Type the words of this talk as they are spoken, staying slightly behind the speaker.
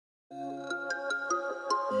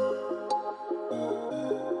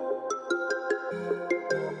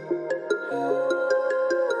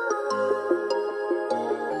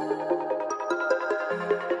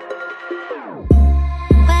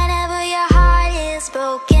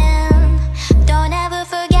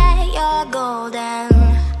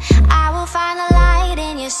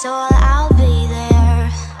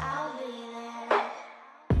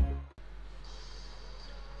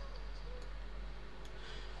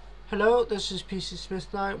Hello, this is PC Smith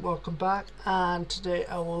Knight, welcome back, and today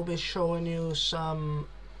I will be showing you some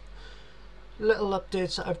little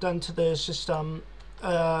updates that I've done to the system,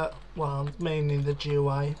 well, mainly the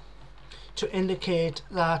GUI, to indicate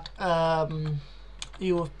that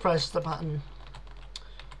you have pressed the button.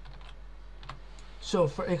 So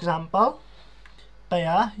for example,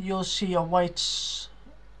 there you'll see a little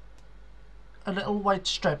white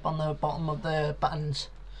strip on the bottom of the buttons.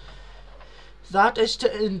 That is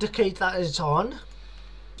to indicate that it's on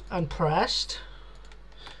and pressed,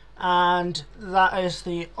 and that is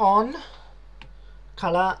the on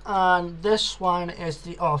colour, and this one is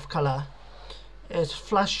the off colour. It's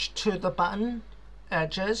flush to the button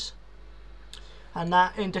edges, and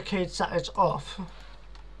that indicates that it's off.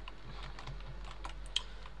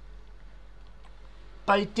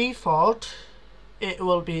 By default it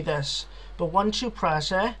will be this, but once you press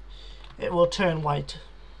it, it will turn white.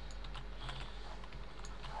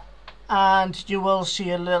 And you will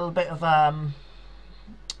see a little bit of a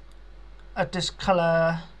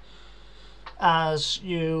discolor as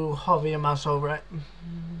you hover your mouse over it.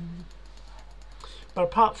 But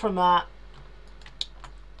apart from that,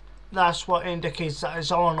 that's what indicates that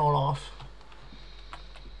it's on or off.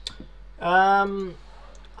 I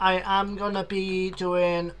am going to be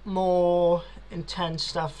doing more intense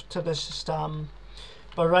stuff to the system,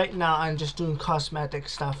 but right now I'm just doing cosmetic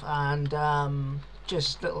stuff and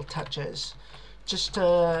just little touches, just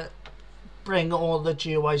to bring all the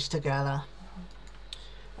GUIs together.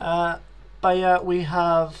 But we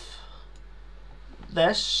have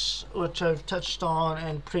this, which I've touched on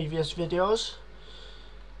in previous videos,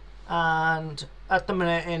 and at the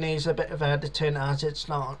minute it needs a bit of editing as it's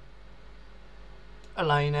not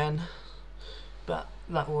aligning, but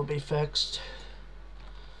that will be fixed.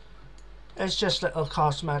 It's just little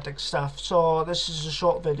cosmetic stuff, so this is a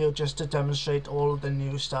short video just to demonstrate all of the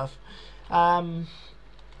new stuff.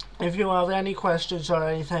 If you have any questions or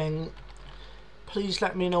anything, please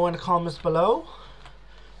let me know in the comments below,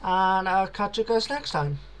 and I'll catch you guys next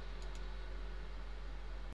time.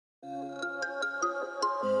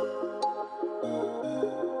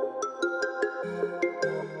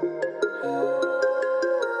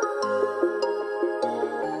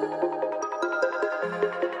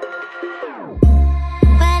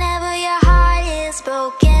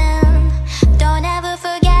 Broken, don't ever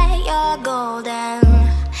forget you're golden.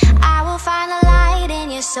 I will find the light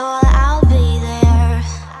in your soul.